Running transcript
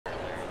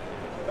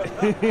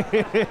Repent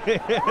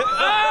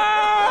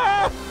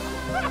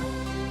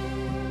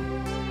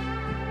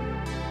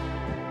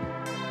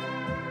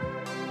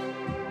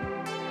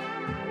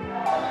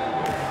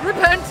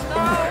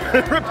now!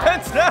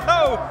 Repent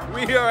now!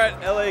 We are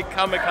at LA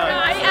Comic Con.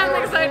 I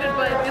am excited,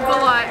 but it's a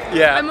lot.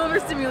 Yeah. I'm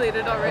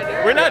overstimulated already.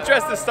 We're not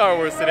dressed as Star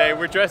Wars today.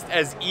 We're dressed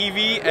as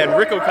Evie and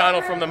Rick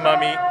O'Connell from The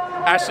Mummy.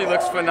 Ashley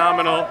looks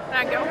phenomenal.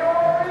 Thank you.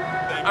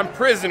 I'm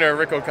prisoner,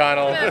 Rick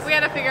O'Connell. We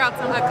had to figure out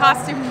some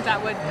costumes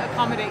that would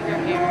accommodate your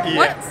hair. Yeah.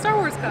 What Star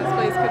Wars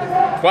cosplays could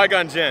have been?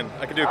 Qui-Gon Jinn.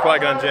 I could do a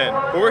Qui-Gon Jinn.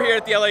 But we're here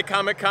at the LA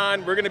Comic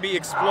Con. We're going to be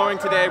exploring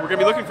today. We're going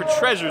to be looking for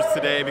treasures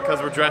today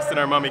because we're dressed in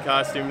our mummy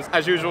costumes.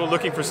 As usual,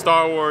 looking for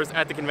Star Wars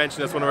at the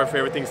convention. That's one of our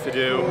favorite things to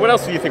do. What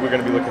else do you think we're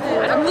going to be looking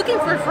for? I'm looking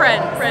for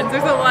friends.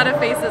 There's a lot of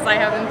faces I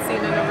haven't seen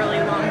in a really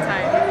long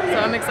time. So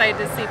I'm excited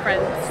to see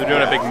friends. So we're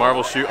doing a big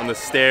Marvel shoot on the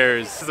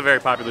stairs. This is a very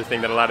popular thing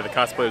that a lot of the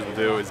cosplayers will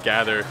do, is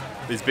gather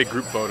these big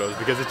group photos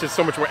because it's just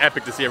so much more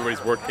epic to see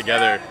everybody's work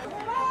together.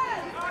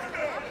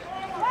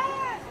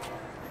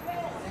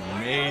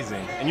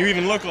 Amazing. And you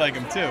even look like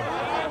him too.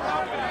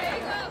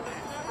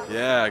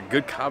 Yeah,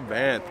 good Cobb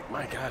Vanth.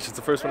 My gosh, it's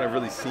the first one I've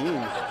really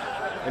seen.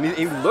 And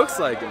he looks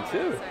like him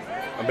too.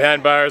 I'm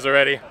behind bars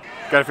already.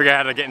 Gotta figure out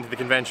how to get into the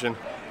convention.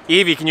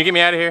 Evie, can you get me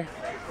out of here?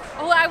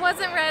 Oh, I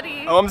wasn't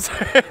ready. Oh, I'm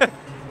sorry.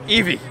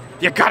 Evie,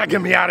 you gotta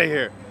get me out of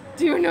here.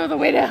 Do you know the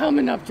way to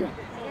Helmanoptera?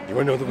 You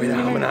wanna know the way to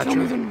Helmanoptera? Tell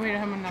me the way to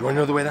Helmanoptera. You wanna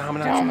know the way to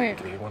Helmanoptera? Tell me.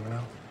 Do you wanna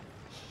know?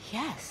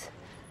 Yes.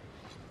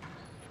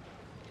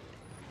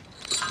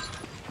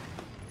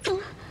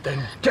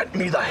 Then get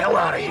me the hell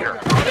out of here.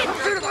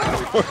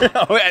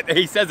 Oh,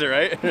 he says it,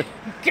 right?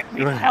 Get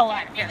me the hell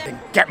out of here. Then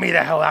get me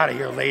the hell out of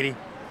here, lady.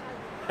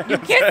 You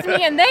kissed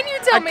me and then you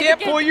tell me I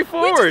can't pull you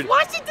forward. We just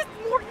watched it this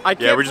morning.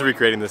 Yeah, we're just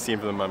recreating the scene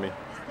from The Mummy.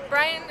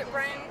 Brian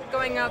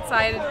going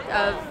outside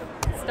of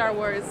Star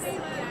Wars.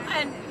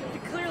 And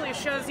it clearly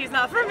shows he's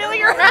not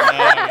familiar.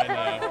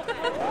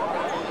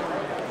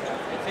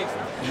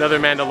 Another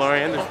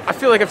Mandalorian. I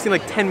feel like I've seen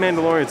like 10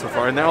 Mandalorians so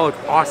far, and they all look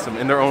awesome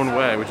in their own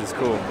way, which is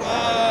cool.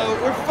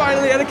 We're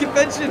finally at a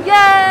convention!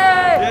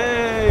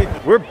 Yay! Yay!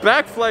 We're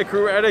back, Flight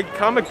Crew, at a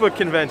comic book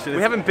convention.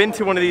 We haven't been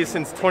to one of these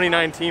since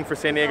 2019 for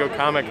San Diego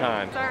Comic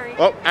Con. Sorry.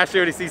 Oh, Ashley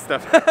already sees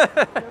stuff. This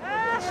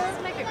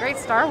would make a great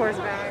Star Wars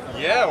bag.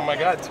 Yeah, oh my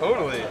god,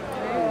 totally.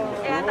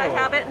 And I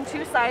have it in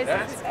 2 sizes.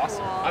 That's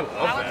awesome. I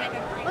love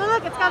that. Oh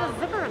look, it's got a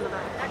zipper in the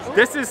back.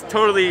 This is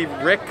totally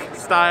Rick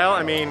style.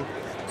 I mean,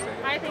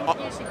 I think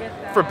you should get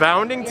that. for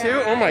bounding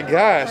too? Oh my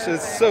gosh,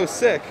 it's so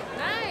sick.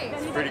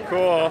 Nice. Pretty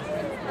cool.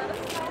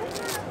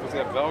 It's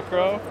got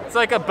Velcro. It's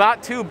like a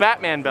Bot 2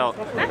 Batman belt.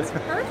 That's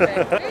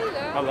perfect. There you go.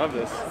 I love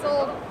this.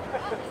 Sold.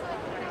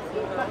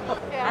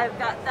 I've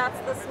got, that's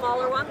the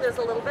smaller one. There's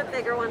a little bit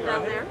bigger one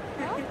down there.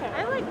 Okay.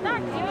 I like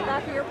that. In the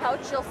back of your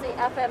pouch, you'll see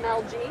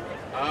FMLG.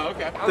 Oh,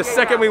 okay. The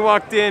second we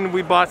walked in,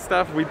 we bought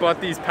stuff. We bought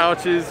these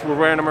pouches. We're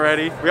wearing them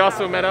already. We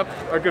also met up.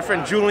 Our good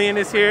friend Julian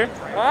is here.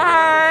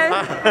 Hi!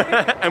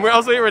 And we're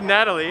also here with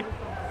Natalie.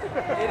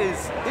 It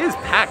is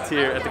packed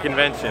here at the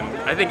convention.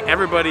 I think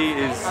everybody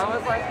is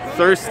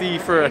thirsty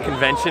for a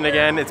convention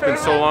again. It's been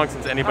so long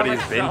since anybody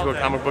has been to a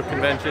comic book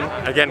convention.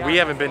 Again, we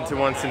haven't been to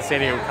one since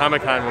San Diego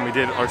Comic Con when we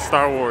did our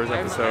Star Wars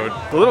episode.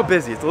 It's a little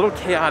busy. It's a little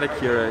chaotic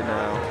here right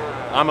now.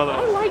 I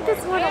like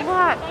this one a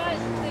lot.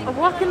 A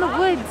walk in the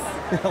woods.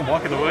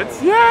 Walk in the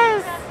woods?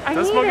 Yes! I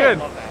Does need smell it.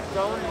 good.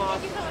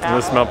 It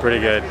does smell pretty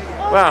good.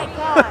 Wow.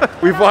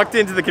 We've walked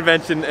into the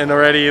convention and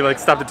already like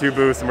stopped at 2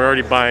 booths and we're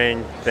already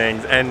buying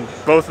things, and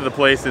both of the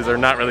places are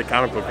not really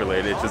comic book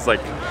related. It's just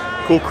like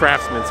cool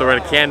craftsmen. So we're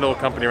at a candle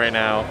company right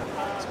now.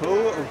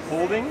 Toe of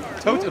Holding?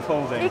 Tote of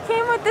Holding. It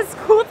came with this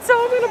cool tote.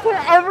 I'm gonna put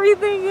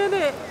everything in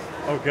it.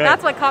 Oh good.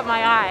 That's what caught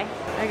my eye.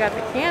 I got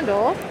the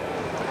candle,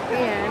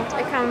 and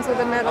it comes with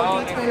a metal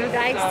D20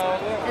 dice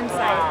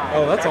inside.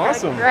 Oh, that's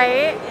awesome.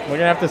 Right? We're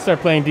gonna have to start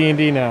playing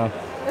D&D now.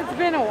 It's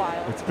been a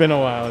while. It's been a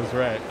while, that's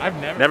right. I've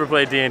never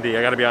played D&D,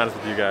 I gotta be honest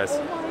with you guys.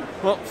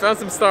 Well, found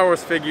some Star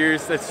Wars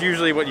figures. That's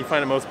usually what you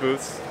find at most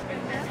booths.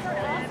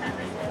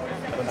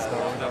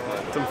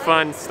 Some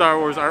fun Star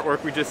Wars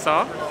artwork we just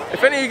saw.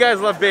 If any of you guys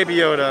love Baby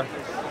Yoda,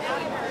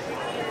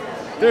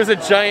 there's a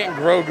giant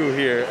Grogu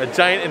here, a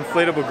giant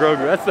inflatable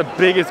Grogu. That's the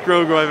biggest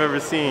Grogu I've ever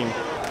seen.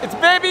 It's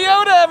Baby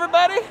Yoda,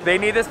 everybody! They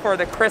need this for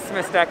the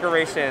Christmas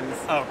decorations.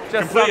 Oh,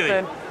 just completely.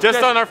 something.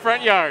 Just on our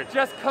front yard.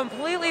 Just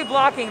completely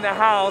blocking the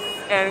house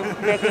and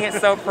making it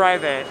so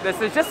private. This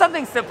is just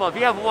something simple. If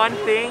you have one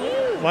thing,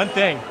 One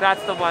thing.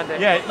 that's the one thing.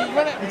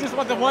 Yeah, you just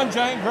want the one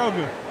giant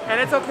Grogu. And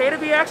it's okay to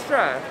be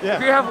extra. Yeah.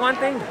 If you have one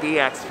thing,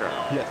 be extra.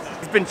 Yes.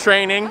 He's been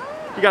training.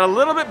 He got a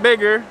little bit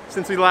bigger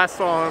since we last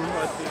saw him.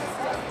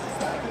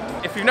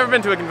 If you've never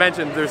been to a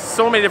convention, there's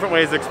so many different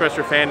ways to express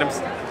your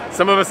fandoms.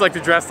 Some of us like to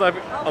dress up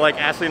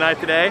like Ashley and I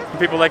today.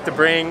 People like to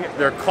bring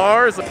their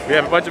cars. We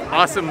have a bunch of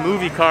awesome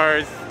movie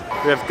cars.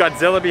 We have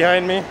Godzilla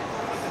behind me.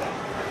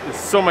 There's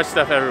so much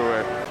stuff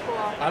everywhere.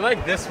 I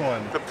like this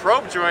one. The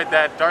probe droid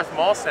that Darth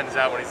Maul sends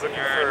out when he's looking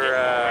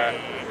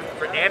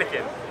for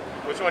Anakin.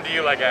 Which one do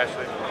you like,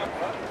 Ashley?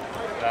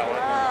 That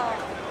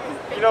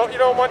one. You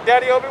don't want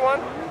Daddy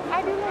Obi-Wan?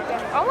 I do like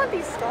that. I want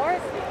these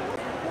stars.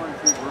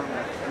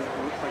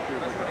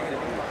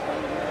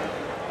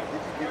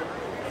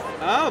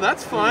 Oh,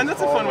 that's fun. That's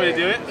a fun way to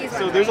do it.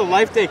 So there's a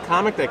Life Day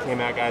comic that came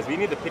out, guys. We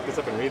need to pick this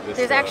up and read this.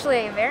 There's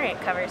actually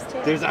variant covers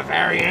too. There's a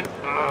variant.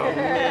 Oh,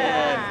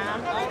 man.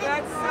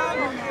 That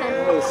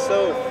was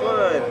so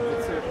fun.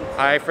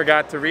 I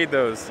forgot to read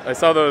those. I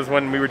saw those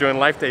when we were doing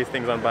Life Day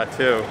things on Bot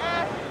 2.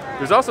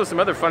 There's also some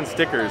other fun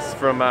stickers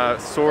from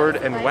Sword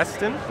and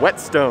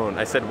Whetstone.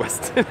 I said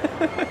Weston.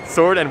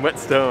 Sword and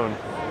Whetstone.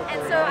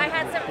 And so I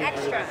had some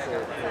extra.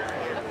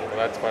 Well,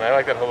 that's fun. I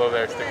like that hello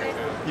there sticker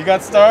too. You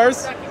got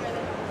stars?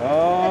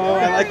 Oh,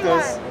 I like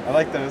those. I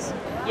like those.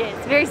 Yeah,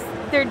 it's very.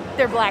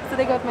 They're black, so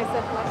they go with my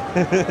stuff.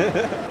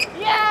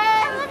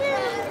 Yeah, look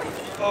at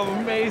it. Oh,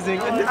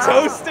 amazing! And the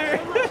toaster.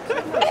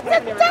 It's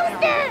a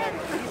toaster.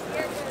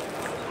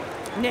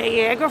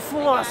 Niagara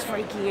Falls,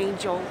 Frankie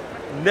Angel.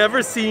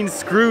 Never seen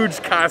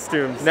Scrooge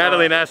costumes.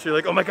 Natalie and Ashley are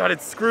like, oh my god,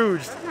 it's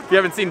Scrooge. If you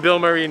haven't seen Bill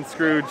Murray in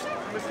Scrooge,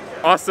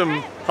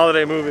 awesome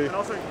holiday movie.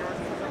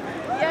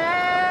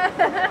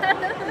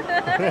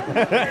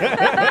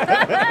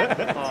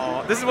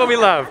 Oh, this is what we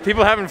love.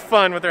 People having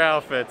fun with their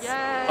outfits.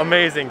 Yay.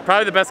 Amazing.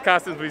 Probably the best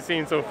costumes we've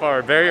seen so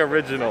far. Very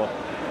original.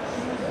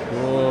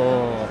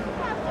 Whoa.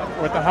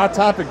 We're at the Hot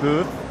Topic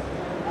booth.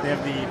 They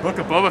have the Book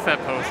of Boba Fett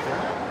poster.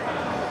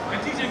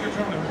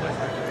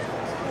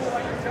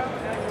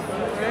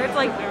 It's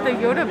like the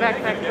Yoda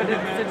backpack, but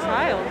it's a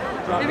child.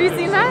 Have you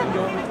seen that?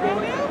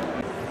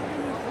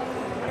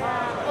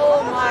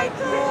 Oh my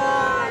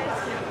god.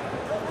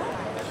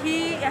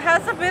 He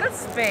has a bit of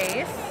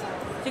space.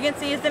 You can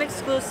see it's an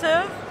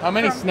exclusive. How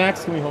many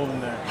snacks can we hold in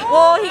there?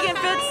 Well, he can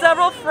fit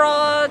several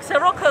frogs,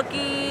 several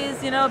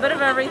cookies, you know, a bit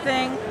of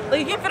everything.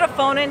 Like, you can fit a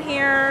phone in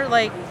here,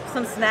 like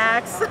some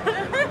snacks.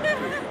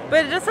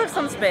 But it does have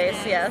some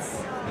space,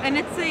 yes. And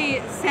it's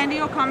a San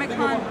Diego Comic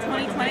Con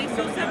 2020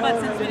 exclusive,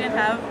 but since we didn't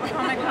have a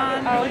Comic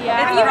Con, Oh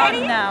yeah. it's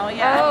around now,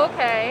 yeah. Oh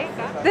okay.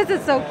 This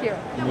is so cute.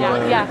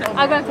 Yeah.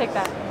 I'm gonna take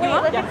that. Wait,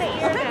 look at the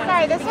ears.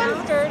 Sorry, this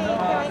one's dirty. Can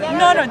I get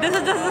No, this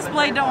is just a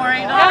display, don't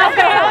worry. No.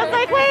 Okay, I was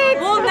like, wait.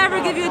 We'll never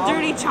give you a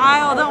dirty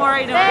child, don't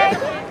worry, don't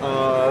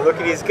worry. Look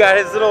at he's got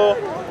his little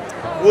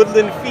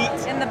woodland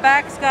feet. In the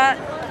back's got...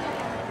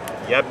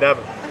 Yep.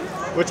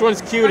 Which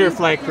one's cuter,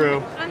 Flight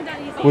Crew?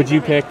 Would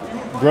you pick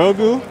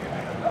Grogu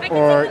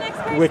or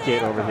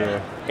Wicket over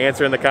here?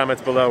 Answer in the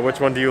comments below. Which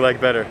one do you like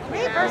better?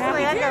 Me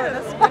personally, I'd go with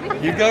this one.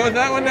 You go with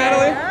that one,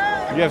 Natalie?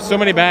 You have so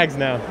many bags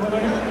now.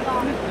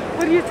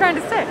 What are you trying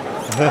to say?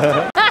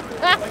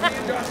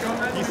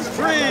 He's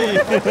free!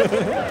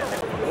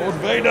 Lord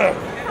Vader!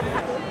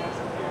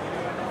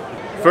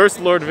 First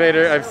Lord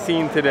Vader I've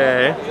seen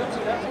today.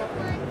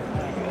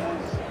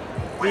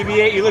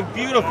 BB-8, you look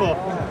beautiful!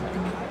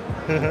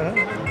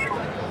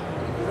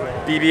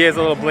 BB-8 is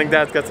a little blinged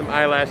out, it's got some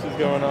eyelashes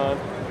going on.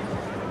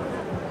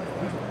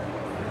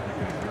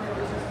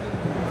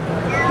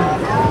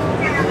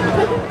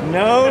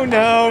 No,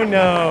 no,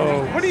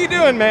 no. What are you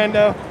doing,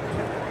 Mando?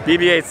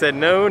 BB-8 said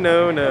no,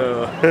 no,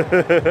 no.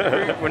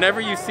 Whenever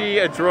you see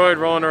a droid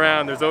rolling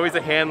around, there's always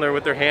a handler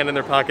with their hand in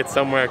their pocket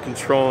somewhere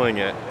controlling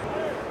it.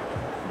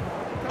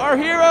 Our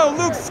hero,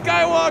 Luke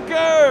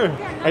Skywalker!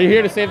 Are you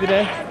here to save the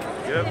day?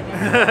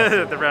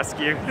 Yep. The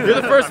rescue. You're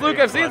the first Luke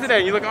I've seen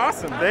today. You look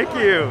awesome. Thank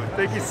you.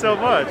 Thank you so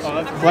much.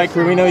 Flight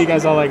Crew, we know you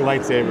guys all like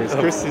lightsabers.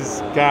 Chris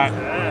has got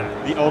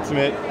the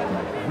ultimate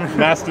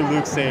Master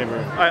Luke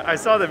saber. I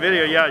saw the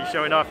video, yeah,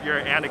 showing off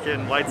your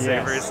Anakin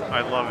lightsabers. Yes.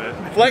 I love it.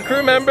 Flight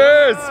Crew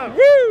members!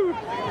 Woo!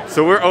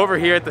 So we're over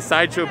here at the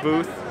Sideshow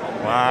booth.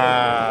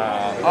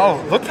 Wow.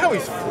 Oh, look how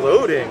he's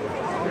floating.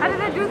 How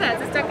did I do that?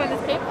 Is it stuck on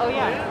his cape? Oh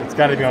yeah. It's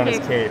got to be on his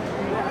cape.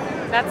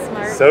 That's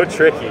smart. So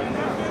tricky.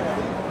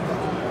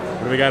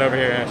 What do we got over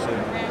here, Ashley?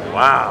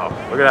 Wow,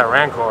 look at that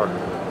Rancor.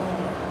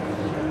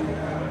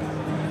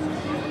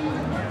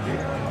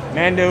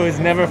 Mando is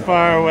never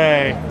far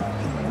away.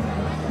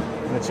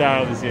 The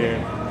child is here.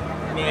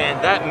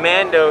 Man, that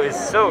Mando is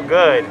so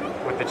good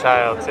with the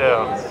child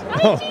too.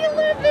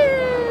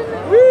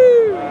 IG-11!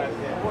 Woo!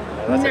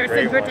 That's Nurse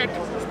and protect.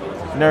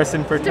 Nurse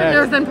and protect.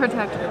 Nurse and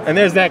protect. And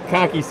there's that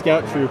cocky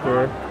scout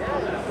trooper.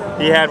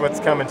 He had what's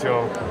coming to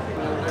him.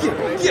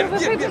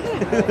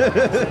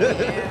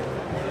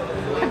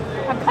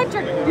 Punch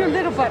your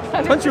little butt.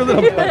 Punch your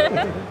little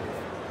butt.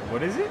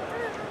 What is it?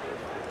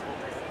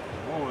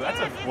 Oh,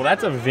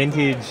 that's a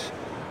vintage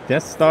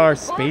Death Star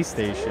space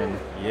station.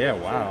 Yeah,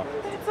 wow.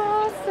 That's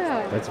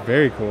awesome. That's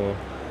very cool.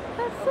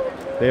 That's so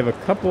cute. They have a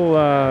couple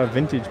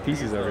vintage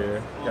pieces over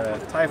here. Got a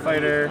TIE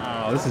fighter.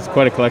 Oh, this is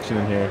quite a collection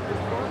in here.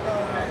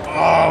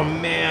 Oh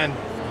man,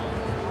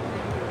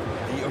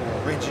 the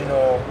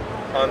original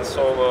Han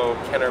Solo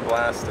Kenner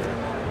blaster.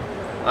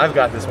 I've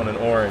got this one in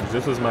orange.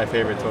 This was my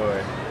favorite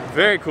toy.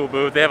 Very cool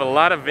booth. They have a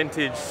lot of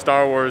vintage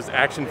Star Wars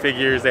action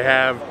figures. They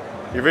have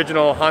the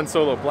original Han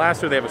Solo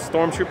blaster. They have a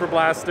Stormtrooper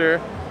blaster.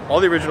 All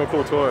the original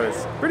cool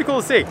toys. Pretty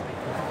cool to see.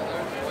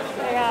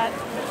 I got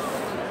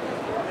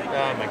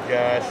Oh my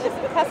gosh.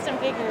 it's custom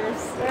figures.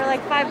 They're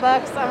like $5.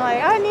 I'm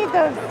like, I need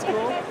those. It's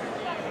cool.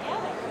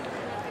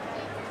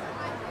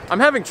 I'm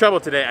having trouble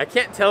today. I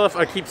can't tell if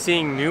I keep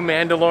seeing new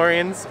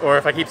Mandalorians or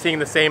if I keep seeing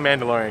the same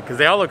Mandalorian because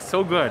they all look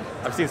so good.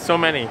 I've seen so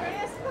many.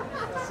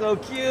 So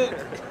cute.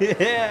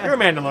 Yeah. You're a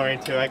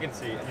Mandalorian too, I can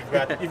see.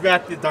 You've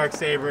got the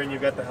Darksaber and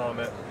you've got the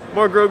helmet.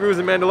 More Grogu's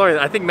and Mandalorian.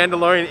 I think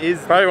Mandalorian is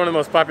probably one of the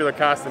most popular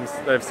costumes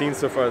that I've seen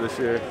so far this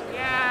year.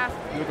 Yeah.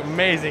 You look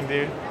amazing,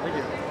 dude. Thank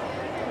you.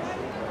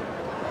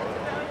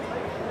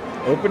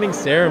 Opening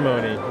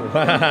ceremony.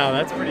 Wow,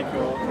 that's pretty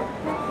cool.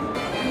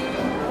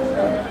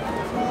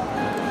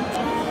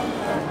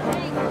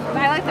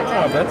 I like the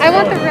real. That's I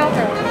want fun. the real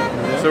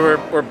Droid.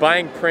 So we're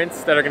buying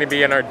prints that are going to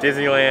be in our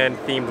Disneyland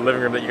themed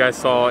living room that you guys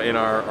saw in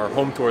our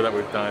home tour that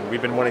we've done.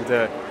 We've been wanting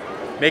to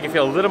make it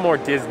feel a little more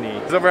Disney.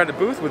 He's over at the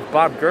booth with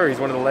Bob Gurr. He's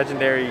one of the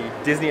legendary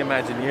Disney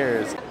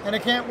Imagineers. And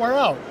it can't wear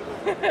out.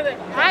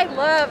 I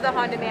love the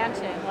Haunted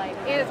Mansion. Like,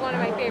 it is one of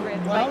my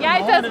favorites. Well, But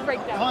yeah, it does break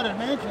down. Haunted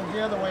Mansion's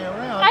the other way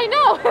around. I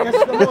know.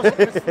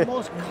 It's the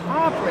most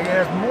costly. It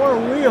has more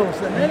wheels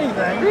than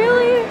anything.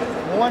 Really?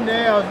 One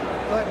day I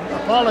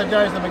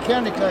apologized to the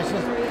mechanics. I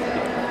said,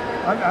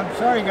 I'm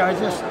sorry guys,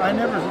 I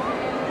never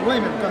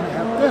believe it's going to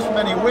have this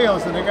many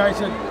wheels. And the guy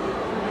said,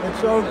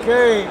 it's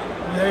okay.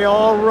 They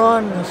all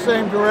run the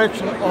same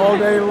direction all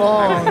day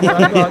long. I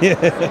thought,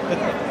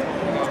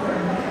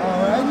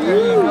 all right, there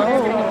you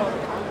go.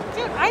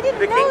 Dude, I didn't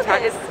The know King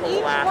Tut this. is Each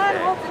one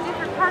classic. holds a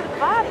different part of the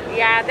body.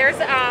 Yeah, there's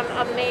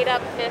a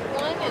made-up fifth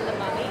one in the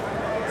Mummy.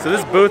 So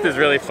this booth is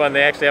really fun.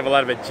 They actually have a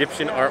lot of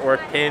Egyptian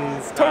artwork,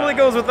 pins. Totally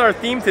goes with our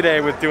theme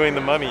today with doing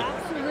the Mummy.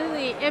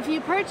 Absolutely. If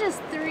you purchase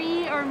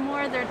 3 or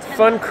more, they're 10.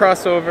 Fun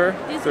crossover.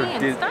 Disney So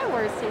and Star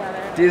Wars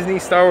together. Disney,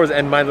 Star Wars,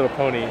 and My Little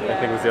Pony, I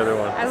think was the other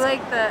one. I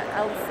like the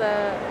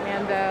Elsa,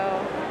 Mando,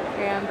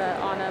 and the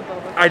Anna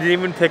Boba. I didn't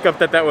even pick up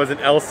that that was an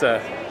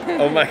Elsa.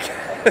 Oh my god.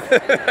 That's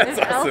It's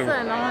awesome. Elsa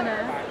and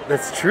Anna.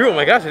 That's true. Oh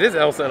my gosh, it is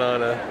Elsa and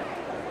Anna.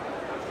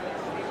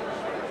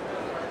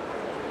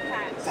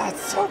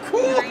 That's so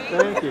cool.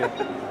 Thank you.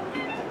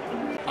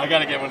 I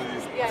gotta get one of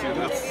these. Dude,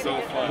 that's so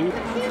fun.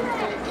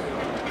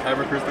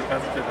 Cyber Crystal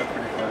Concentrate, that's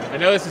pretty fun. I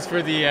know this is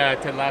for the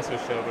Ted Lasso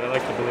show, but I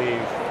like to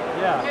believe.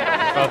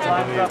 Yeah. Felt to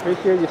believe.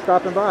 Appreciate you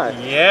stopping by.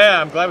 Yeah,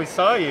 I'm glad we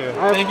saw you.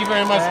 Thank you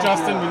very much,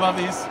 Justin. We love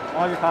these.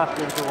 All your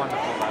costumes are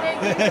wonderful.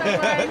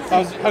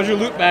 How's your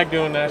loot bag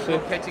doing, Ashley?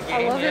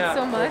 I love it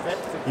so much.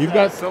 You've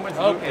got so much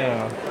loot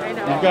now. I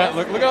know. You've got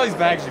look at all these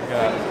bags you've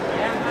got.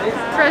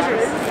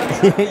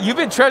 Treasures. You've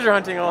been treasure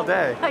hunting all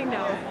day. I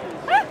know.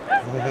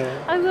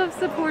 I love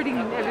supporting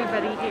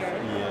everybody here.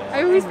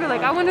 I always feel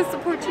like I want to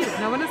support you,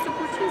 and I want to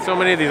support you. So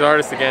many of these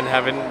artists again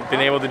haven't been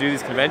able to do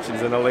these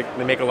conventions, and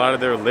they make a lot of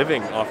their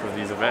living off of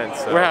these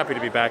events. So we're happy to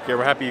be back here.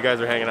 We're happy you guys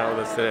are hanging out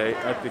with us today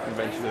at the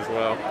convention as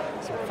well.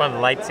 Some fun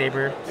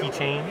lightsaber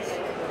keychains.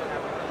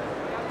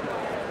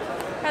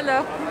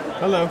 Hello.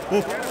 Hello.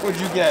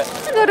 What'd you get?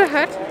 I got a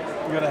hat.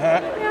 You got a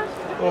hat? Yeah.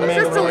 Oh, It's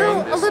just a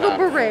little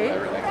beret.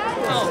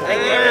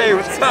 Hey,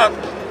 what's up?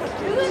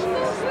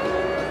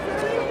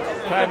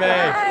 Hi,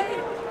 May.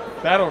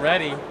 Battle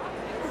ready.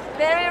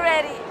 Very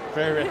ready.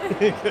 Very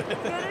ready.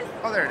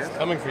 Oh, there it is.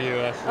 Coming for you,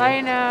 Ashley. I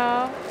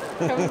know.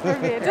 Coming for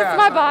me. Just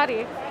my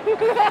body.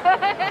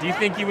 Do you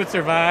think you would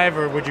survive,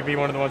 or would you be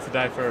one of the ones to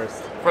die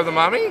first? For the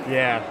Mummy?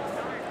 Yeah.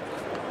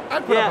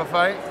 I'd put up a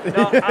fight.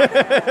 No,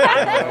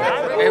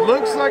 It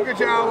looks like a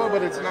Jawa,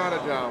 but it's not a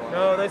Jawa.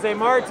 no, they say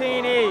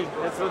martini.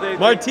 That's what they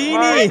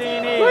Martini!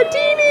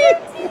 Martini.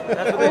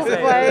 That's what they say.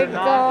 Oh my They're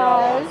not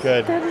gosh. Jawas.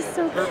 Good. That is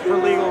so For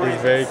cute. legal He's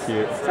reasons. very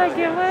cute. Should I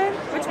get one?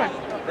 Which one?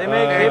 They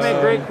make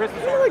great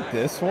Christmas I ornaments. like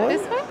this one.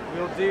 This one?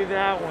 We'll do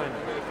that one.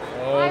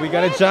 Oh, we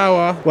got a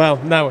Jawa. Well,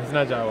 no, it's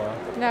not Jawa.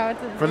 No, it's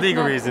a, For it's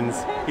legal not. reasons,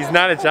 he's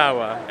not a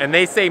Jawa. And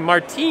they say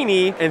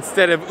martini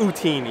instead of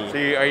utini. So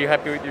are you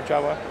happy with your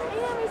Jawa?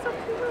 Yeah, he's so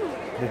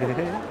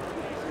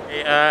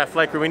cute.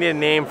 Flight crew, we need a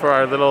name for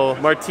our little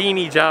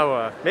martini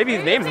Jawa. Maybe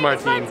his name's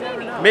Martini.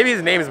 Maybe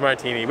his name's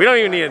Martini. We don't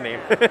even need a name.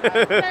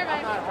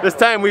 This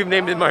time we've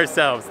named him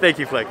ourselves. Thank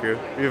you, Flight crew.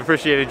 We've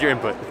appreciated your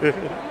input.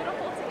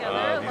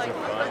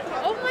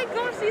 Oh my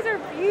gosh, these are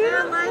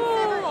beautiful.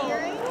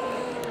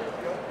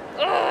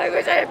 Oh, I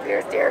wish I had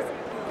pierced ears.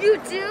 You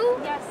do?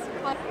 Yes,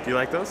 but Do you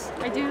like those?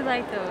 I do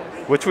like those.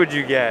 Which would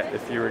you get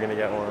if you were gonna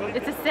get one?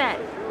 It's a set.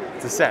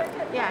 It's a set.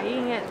 Yeah, you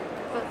can get.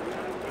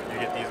 You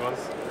get these ones?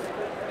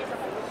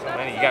 So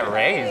many. You got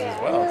Ray's as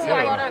well, too.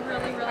 I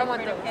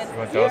want those. You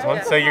want those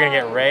ones? So you're gonna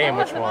get Ray and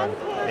which one?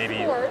 Maybe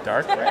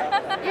dark Ray?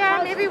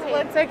 Yeah, maybe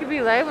one side could be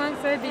light, one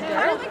side be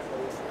dark.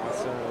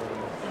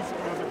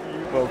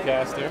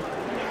 Bowcaster.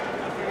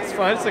 It's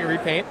fun, it's like a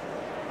repaint.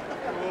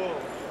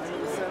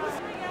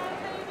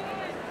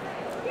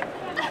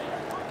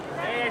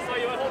 Hey, I saw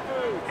you at Whole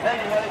Foods.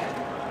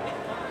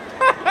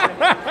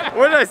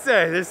 What did I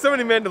say? There's so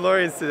many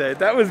Mandalorians today.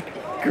 That was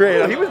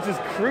great. He was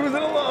just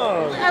cruising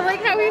along. I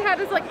like how he had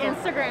his like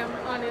Instagram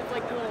on his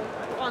like little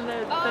on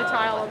the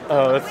child.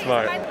 Oh, that's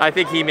smart. I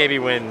think he maybe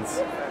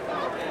wins.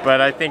 But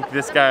I think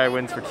this guy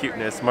wins for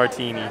cuteness.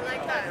 Martini.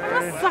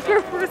 I'm a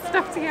sucker for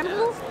stuffed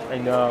animals. I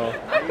know.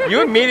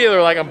 You immediately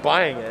were like, I'm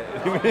buying it.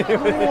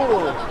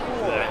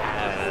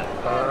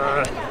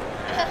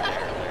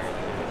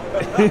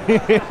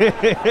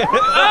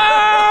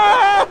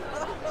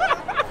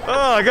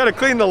 Oh, I gotta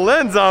clean the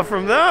lens off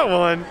from that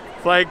one.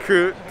 Flight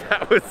crew,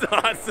 that was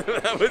awesome.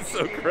 That was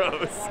so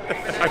gross.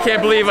 I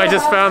can't believe I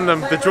just found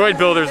them. The Droid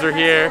Builders are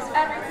here.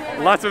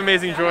 Lots of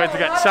amazing droids. We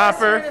got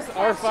Chopper,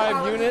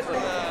 R5 unit.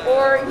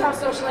 Or you have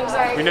social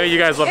anxiety. We know you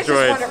guys love It's just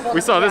droids. wonderful.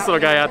 We saw this little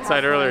guy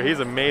outside earlier. He's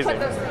amazing.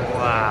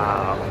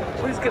 Wow.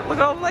 Look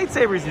at all the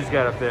lightsabers he's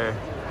got up there.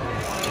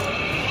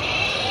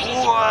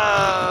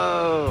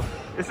 Whoa!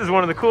 This is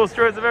one of the coolest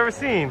droids I've ever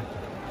seen.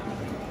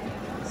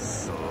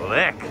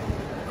 Slick.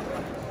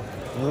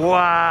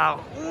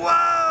 Wow.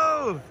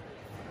 Whoa!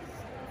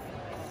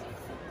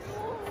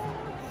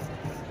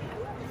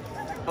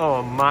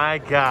 Oh my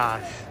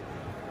gosh.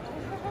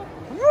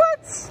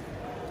 What?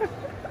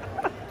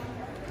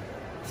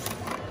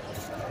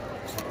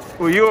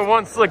 Well, you were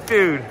one slick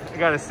dude, I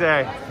gotta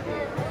say.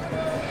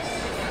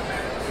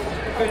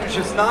 It's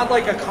just not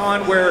like a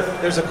con where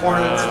there's a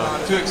corner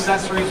that's to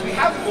accessories. We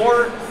have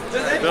more.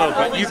 No,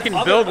 but you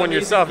can build one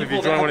yourself if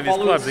you join one of these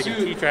clubs. They can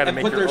teach you how to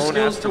make your own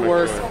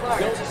astromech.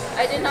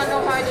 I did not know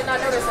how I did not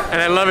notice that.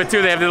 And I love it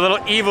too. They have the little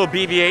evil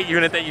BB-8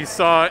 unit that you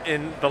saw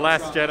in The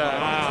Last Jedi.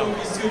 Wow.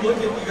 So look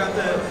at, you got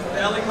the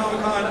LA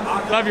Comic-Con.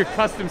 I love your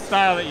custom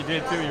style that you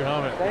did too, your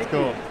helmet. It's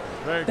cool.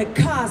 Very the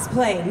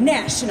Cosplay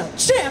National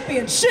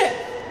Championship.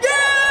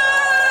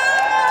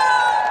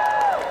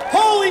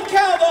 Holy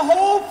cow, the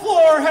whole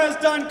floor has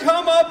done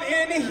come up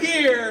in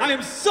here. I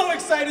am so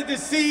excited to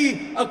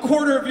see a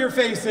quarter of your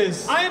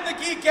faces. I am the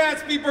Geek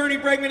Gatsby, Bernie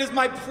Bregman. It is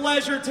my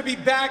pleasure to be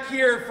back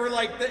here for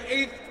like the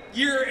 8th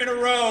year in a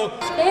row.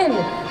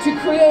 To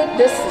create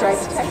this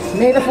striped text.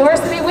 May the force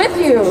be with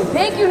you.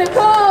 Thank you,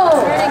 Nicole.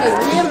 Creating a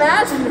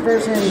reimagined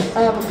version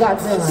of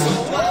Godzilla.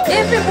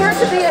 If it were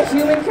to be a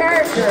human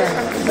character,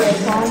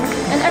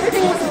 and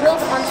everything was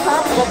built on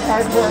top of a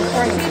cardboard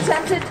frame. We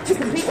attempted to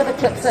compete with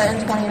Eclipse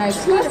in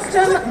 2019.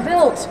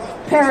 Custom-built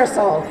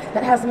parasol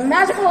that has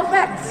magical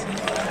effects.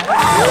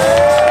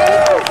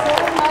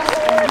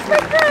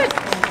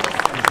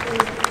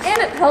 And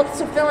it helps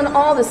to fill in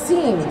all the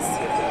seams.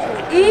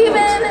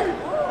 Even,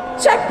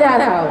 check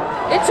that out.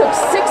 It took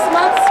 6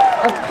 months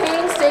of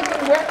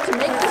painstaking work to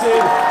make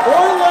this.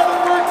 Or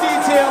leatherwork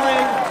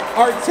detailing,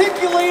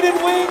 articulated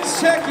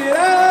wings, check it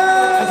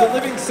out. As a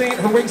living saint,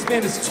 her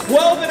wingspan is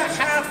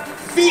 12.5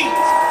 feet.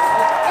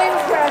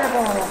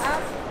 Incredible.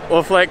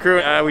 Well, flight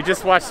crew, we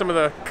just watched some of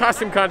the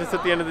costume contests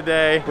at the end of the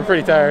day. We're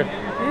pretty tired.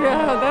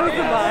 Yeah, that was a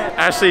lot.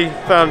 Ashley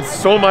found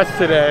so much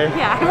today.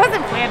 Yeah, I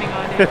wasn't planning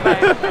on it,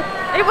 but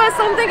it was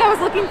something I was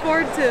looking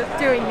forward to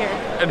doing here.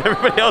 And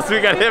everybody else,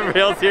 we got everybody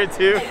else here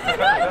too.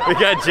 We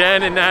got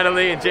Jen and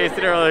Natalie and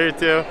Jason are all here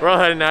too. We're all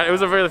heading out. It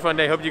was a really fun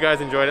day. Hope you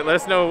guys enjoyed it. Let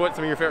us know what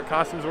some of your favorite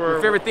costumes were,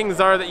 your favorite things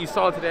are that you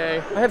saw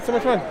today. I had so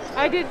much fun.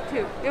 I did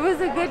too. It was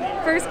a good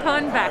first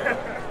con back.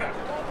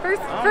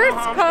 First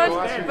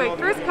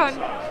con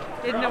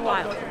in a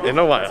while. In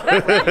a while.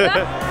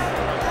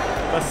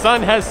 The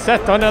sun has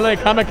set on LA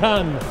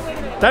Comic-Con.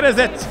 That is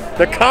it.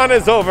 The con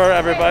is over,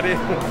 everybody.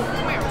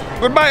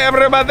 Goodbye,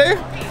 everybody.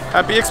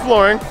 Happy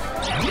exploring.